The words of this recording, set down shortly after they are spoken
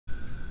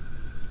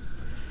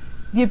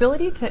The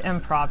ability to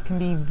improv can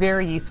be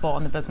very useful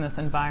in the business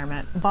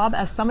environment. Bob,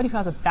 as somebody who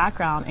has a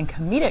background in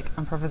comedic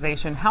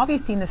improvisation, how have you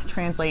seen this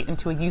translate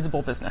into a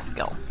usable business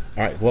skill?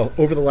 All right, well,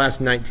 over the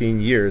last 19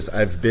 years,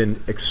 I've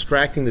been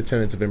extracting the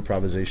tenets of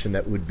improvisation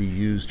that would be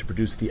used to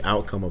produce the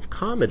outcome of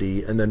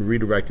comedy and then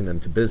redirecting them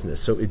to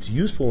business. So it's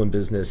useful in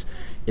business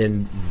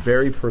in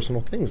very personal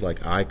things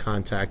like eye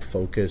contact,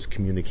 focus,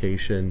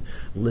 communication,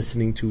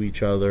 listening to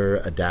each other,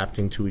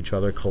 adapting to each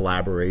other,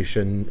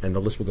 collaboration, and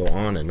the list will go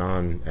on and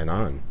on and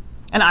on.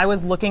 And I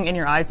was looking in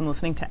your eyes and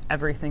listening to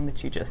everything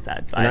that you just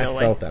said. And I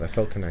felt that. I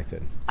felt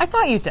connected. I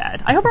thought you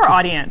did. I hope our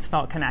audience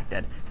felt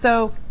connected.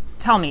 So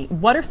tell me,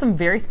 what are some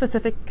very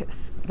specific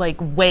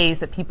ways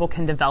that people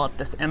can develop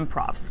this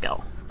improv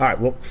skill? All right,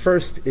 well,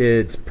 first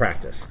it's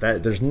practice.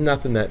 There's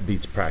nothing that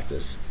beats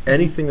practice.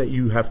 Anything that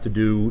you have to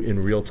do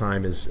in real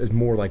time is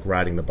more like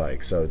riding the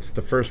bike. So it's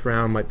the first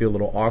round might be a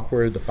little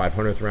awkward. The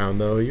 500th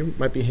round, though, you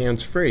might be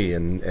hands-free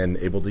and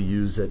able to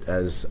use it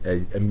as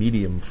a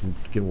medium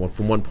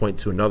from one point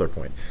to another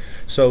point.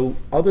 So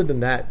other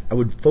than that, I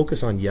would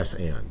focus on yes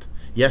and.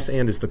 Yes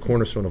and is the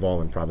cornerstone of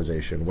all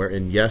improvisation,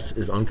 wherein yes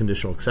is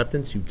unconditional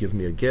acceptance. You give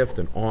me a gift,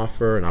 an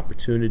offer, an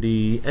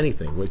opportunity,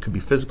 anything. It could be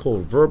physical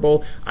or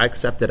verbal. I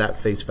accept it at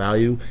face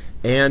value.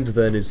 And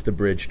then is the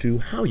bridge to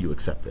how you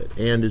accept it.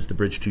 And is the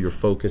bridge to your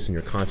focus and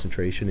your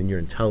concentration and your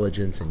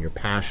intelligence and your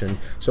passion.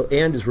 So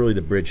and is really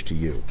the bridge to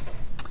you.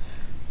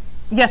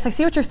 Yes, I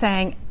see what you're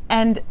saying.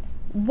 And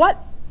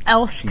what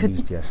else could...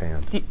 used yes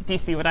and. Do you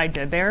see what I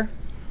did there?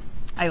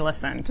 I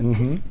listened.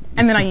 Mm-hmm.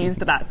 And then I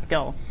used that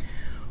skill.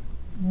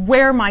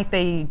 Where might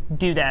they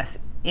do this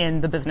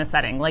in the business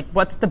setting? Like,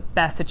 what's the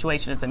best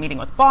situation? Is it meeting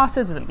with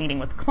bosses? Is it meeting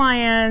with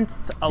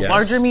clients? A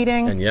larger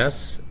meeting? And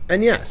yes,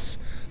 and yes.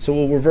 So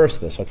we'll reverse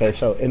this, okay?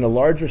 So in a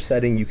larger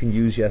setting, you can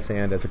use yes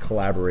and as a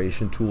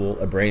collaboration tool,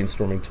 a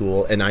brainstorming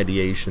tool, an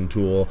ideation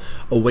tool,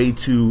 a way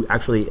to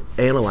actually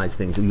analyze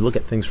things. And you look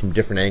at things from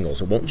different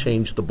angles. It won't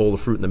change the bowl of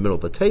fruit in the middle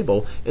of the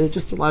table. And it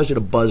just allows you to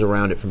buzz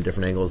around it from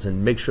different angles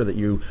and make sure that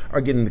you are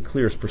getting the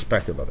clearest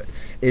perspective of it.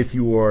 If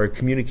you are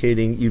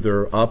communicating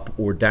either up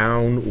or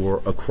down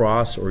or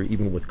across or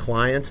even with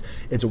clients,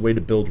 it's a way to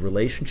build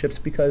relationships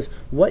because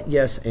what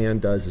yes and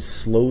does is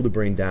slow the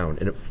brain down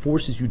and it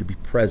forces you to be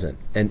present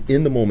and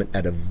in the moment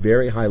at a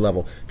very high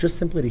level, just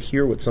simply to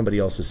hear what somebody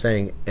else is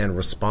saying and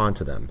respond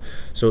to them.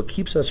 So it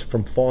keeps us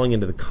from falling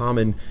into the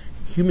common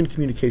human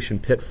communication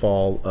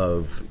pitfall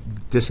of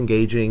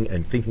disengaging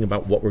and thinking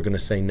about what we're going to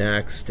say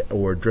next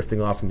or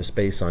drifting off into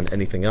space on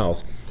anything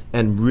else,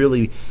 and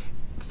really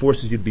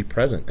forces you to be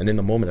present and in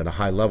the moment at a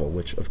high level,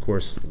 which of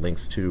course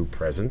links to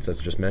presence, as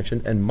I just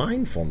mentioned, and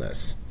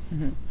mindfulness.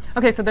 Mm-hmm.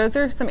 Okay, so those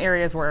are some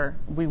areas where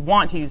we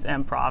want to use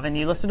improv, and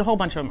you listed a whole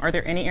bunch of them. Are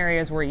there any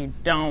areas where you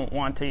don't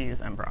want to use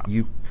improv?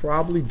 You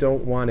probably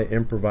don't want to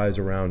improvise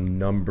around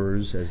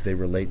numbers as they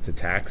relate to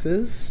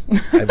taxes.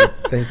 I would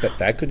think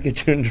that could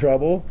get you in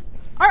trouble.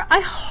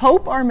 I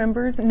hope our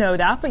members know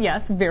that, but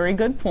yes, very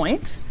good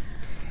point.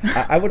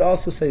 I would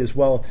also say as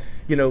well,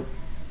 you know,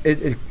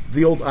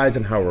 the old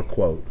Eisenhower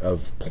quote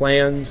of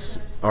plans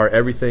are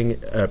everything,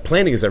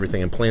 planning is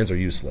everything and plans are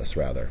useless,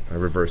 rather. I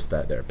reversed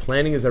that there.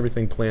 Planning is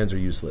everything, plans are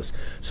useless.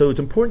 So it's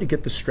important to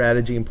get the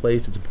strategy in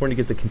place, it's important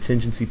to get the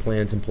contingency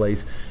plans in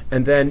place,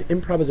 and then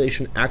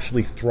improvisation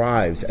actually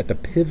thrives at the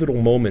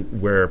pivotal moment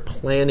where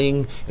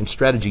planning and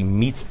strategy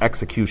meets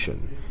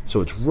execution. So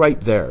it's right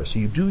there. So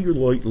you do your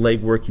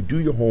legwork, you do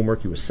your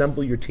homework, you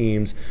assemble your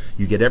teams,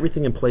 you get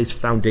everything in place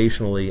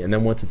foundationally, and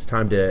then once it's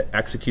time to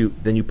execute,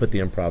 then you put the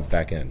improv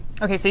back in.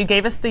 Okay, so you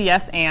gave us the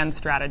yes and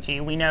strategy.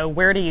 We know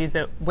where to use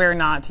it, where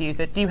not to use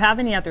it. Do you have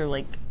any other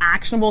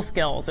actionable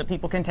skills that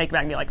people can take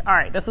back and be like, all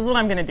right, this is what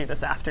I'm going to do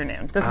this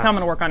afternoon. This is how I'm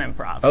going to work on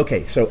improv.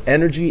 Okay, so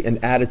energy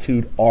and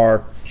attitude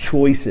are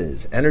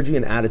choices. Energy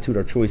and attitude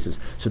are choices.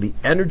 So the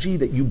energy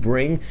that you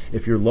bring,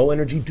 if you're low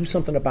energy, do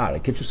something about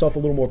it. Get yourself a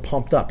little more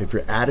pumped up. If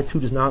your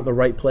attitude is not in the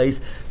right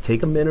place,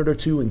 take a minute or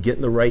two and get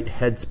in the right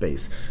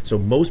headspace. So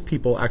most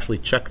people actually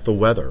check the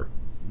weather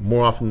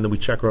more often than we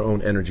check our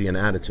own energy and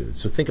attitude.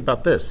 So think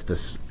about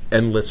this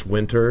endless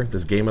winter,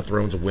 this Game of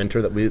Thrones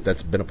winter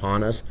that's been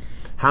upon us.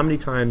 How many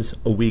times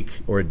a week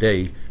or a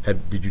day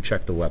did you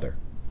check the weather?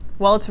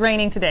 Well, it's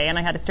raining today, and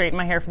I had to straighten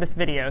my hair for this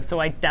video, so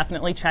I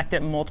definitely checked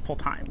it multiple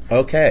times.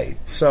 Okay,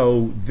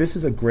 so this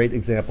is a great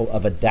example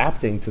of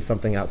adapting to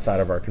something outside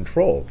of our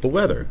control, the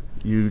weather.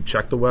 You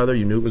checked the weather,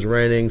 you knew it was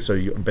raining, so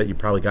I bet you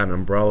probably got an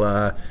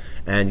umbrella,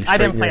 and you straightened your hair. I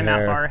didn't plan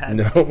that far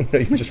ahead. No,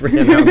 you just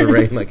ran out in the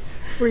rain like,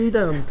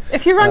 freedom.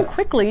 If you run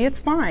quickly,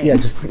 it's fine. Yeah,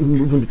 just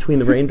moving between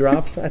the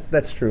raindrops,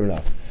 that's true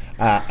enough.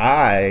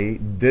 I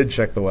did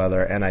check the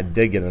weather, and I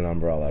did get an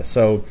umbrella,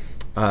 so...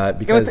 because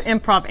it was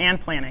improv and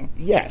planning.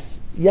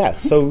 Yes.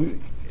 So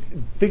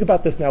think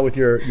about this now with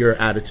your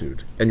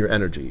attitude and your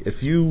energy.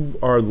 If you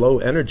are low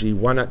energy,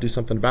 why not do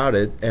something about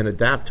it and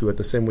adapt to it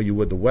the same way you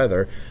would the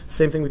weather?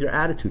 Same thing with your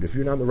attitude. If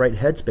you're not in the right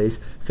headspace,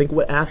 think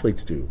what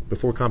athletes do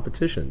before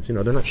competitions. You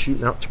know, they're not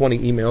shooting out 20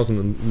 emails and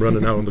then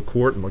running out on the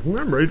court and like,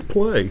 I'm ready to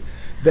play.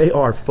 They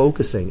are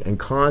focusing and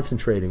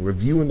concentrating,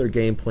 reviewing their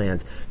game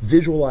plans,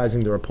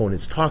 visualizing their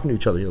opponents, talking to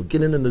each other,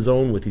 getting in the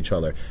zone with each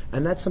other.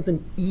 And that's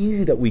something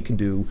easy that we can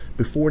do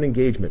before an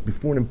engagement,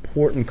 before an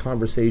important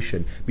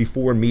conversation,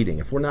 before a meeting.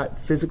 If we're not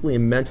physically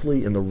and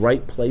mentally in the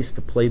right place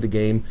to play the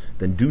game,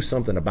 then do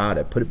something about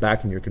it. Put it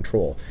back in your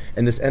control.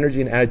 And this energy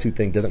and attitude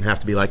thing doesn't have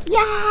to be like,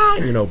 yeah,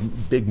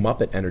 big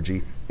Muppet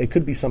energy. It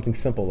could be something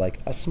simple like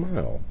a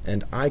smile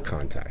and eye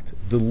contact,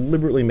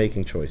 deliberately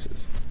making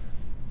choices.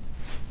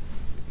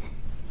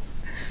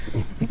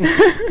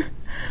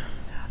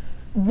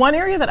 One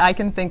area that I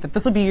can think that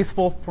this would be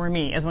useful for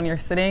me is when you're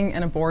sitting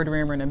in a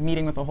boardroom or in a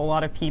meeting with a whole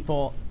lot of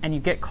people and you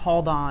get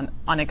called on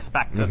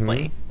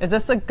unexpectedly. Is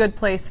this a good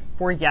place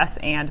for yes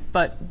and,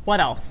 but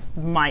what else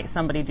might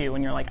somebody do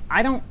when you're like,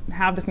 I don't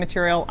have this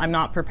material, I'm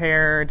not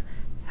prepared.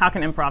 How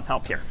can improv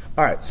help here?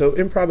 All right, so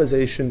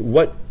improvisation,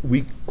 what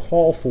we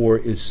call for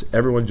is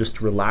everyone just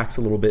to relax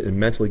a little bit and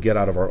mentally get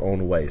out of our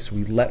own way. So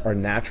we let our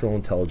natural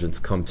intelligence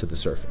come to the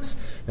surface.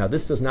 Now,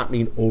 this does not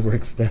mean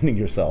overextending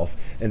yourself,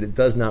 and it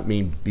does not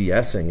mean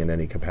BSing in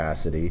any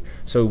capacity.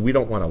 So we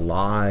don't want to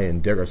lie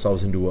and dig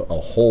ourselves into a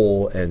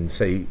hole and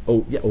say,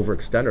 oh, yeah,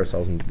 overextend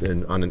ourselves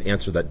on an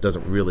answer that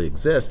doesn't really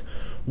exist.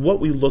 What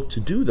we look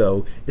to do,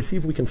 though, is see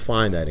if we can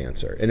find that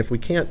answer. And if we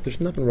can't, there's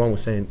nothing wrong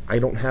with saying, I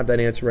don't have that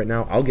answer right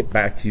now. I'll get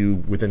back to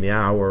you within the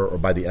hour or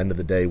by the end of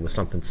the day with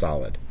something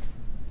solid.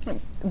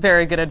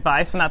 Very good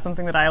advice, and that's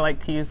something that I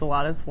like to use a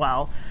lot as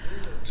well.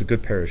 It's a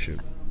good parachute.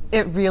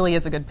 It really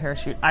is a good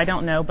parachute. I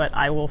don't know, but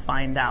I will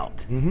find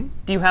out. Do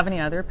you have any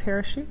other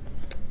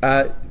parachutes?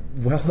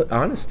 Well,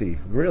 honesty,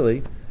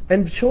 really.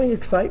 And showing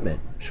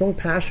excitement, showing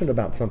passion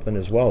about something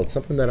as well. It's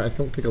something that I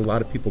don't think a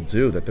lot of people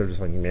do, that they're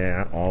just like,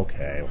 yeah,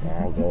 okay, well,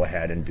 I'll go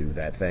ahead and do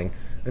that thing.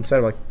 Instead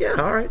of like, yeah,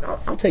 all right,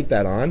 I'll take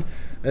that on.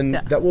 And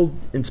that will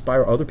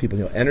inspire other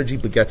people. Energy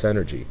begets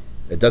energy.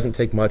 It doesn't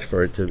take much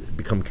for it to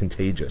become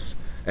contagious.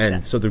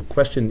 And so the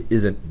question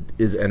isn't,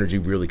 is energy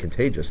really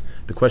contagious?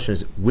 The question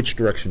is, which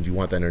direction do you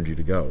want that energy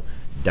to go?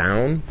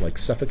 Down, like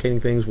suffocating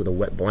things with a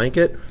wet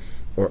blanket,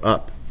 or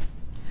up?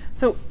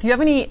 So do you have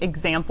any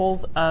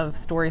examples of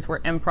stories where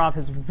improv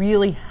has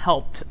really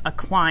helped a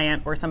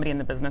client or somebody in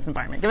the business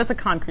environment? Give us a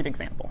concrete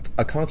example.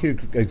 A concrete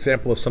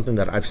example of something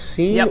that I've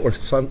seen, or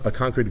a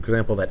concrete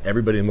example that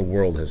everybody in the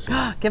world has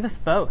seen? Give us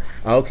both.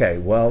 Okay,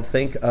 well,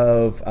 think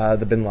of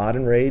the Bin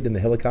Laden raid and the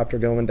helicopter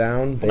going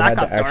down. They had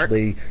to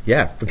actually,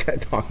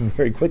 forget talking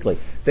very quickly.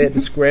 They had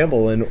to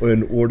scramble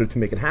in order to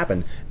make it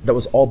happen. That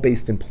was all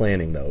based in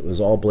planning, though. It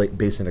was all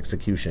based in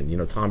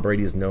execution. Tom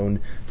Brady is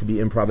known to be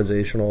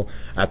improvisational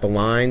at the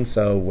line.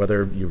 So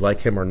whether you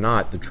like him or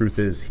not, the truth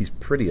is he's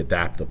pretty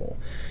adaptable.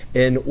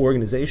 In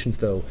organizations,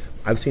 though,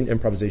 I've seen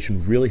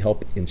improvisation really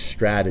help in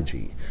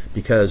strategy,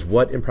 because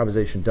what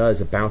improvisation does,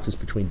 it bounces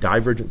between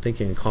divergent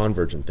thinking and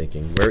convergent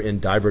thinking,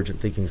 wherein divergent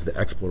thinking is the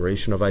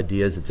exploration of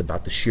ideas. It's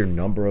about the sheer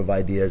number of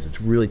ideas.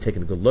 It's really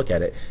taking a good look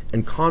at it.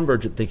 And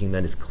convergent thinking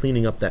then is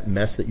cleaning up that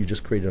mess that you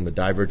just created on the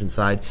divergent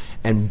side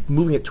and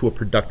moving it to a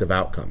productive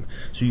outcome.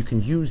 So you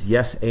can use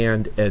yes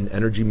and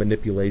energy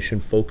manipulation,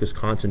 focus,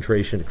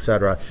 concentration,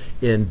 etc.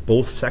 in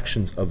both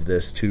sections of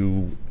this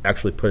to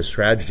actually put a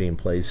strategy in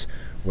place,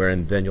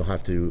 wherein then you'll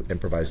have to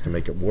improvise to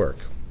make it work,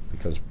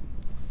 because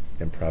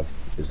improv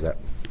is that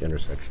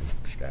intersection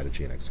of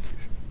strategy and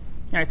execution.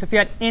 All right, so if you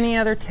had any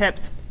other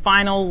tips,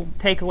 final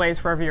takeaways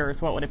for our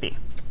viewers, what would it be?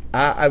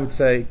 I would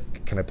say,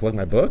 can I plug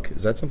my book?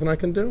 Is that something I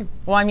can do?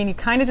 Well, I mean, you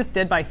kind of just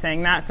did by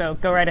saying that, so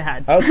go right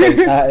ahead.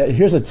 Okay,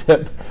 here's a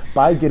tip.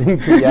 By getting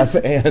to Yes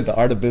and The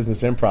Art of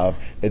Business Improv,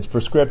 it's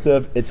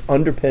prescriptive, it's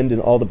underpinned in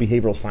all the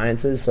behavioral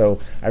sciences, so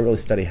I really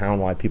study how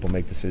and why people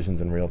make decisions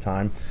in real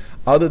time.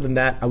 Other than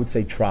that, I would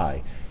say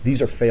try.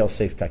 These are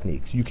fail-safe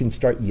techniques. You can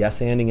start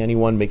yes-anding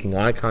anyone, making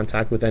eye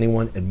contact with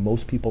anyone, and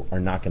most people are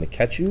not going to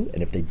catch you.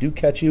 And if they do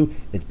catch you,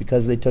 it's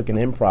because they took an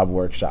improv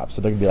workshop.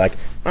 So they're going to be like,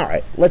 all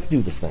right, let's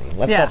do this thing.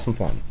 Let's have some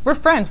fun. We're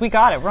friends. We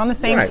got it. We're on the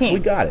same team. We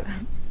got it.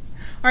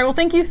 All right, well,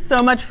 thank you so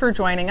much for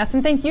joining us,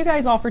 and thank you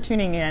guys all for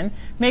tuning in.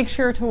 Make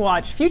sure to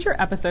watch future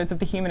episodes of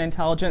the Human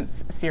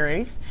Intelligence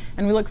series,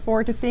 and we look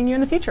forward to seeing you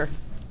in the future.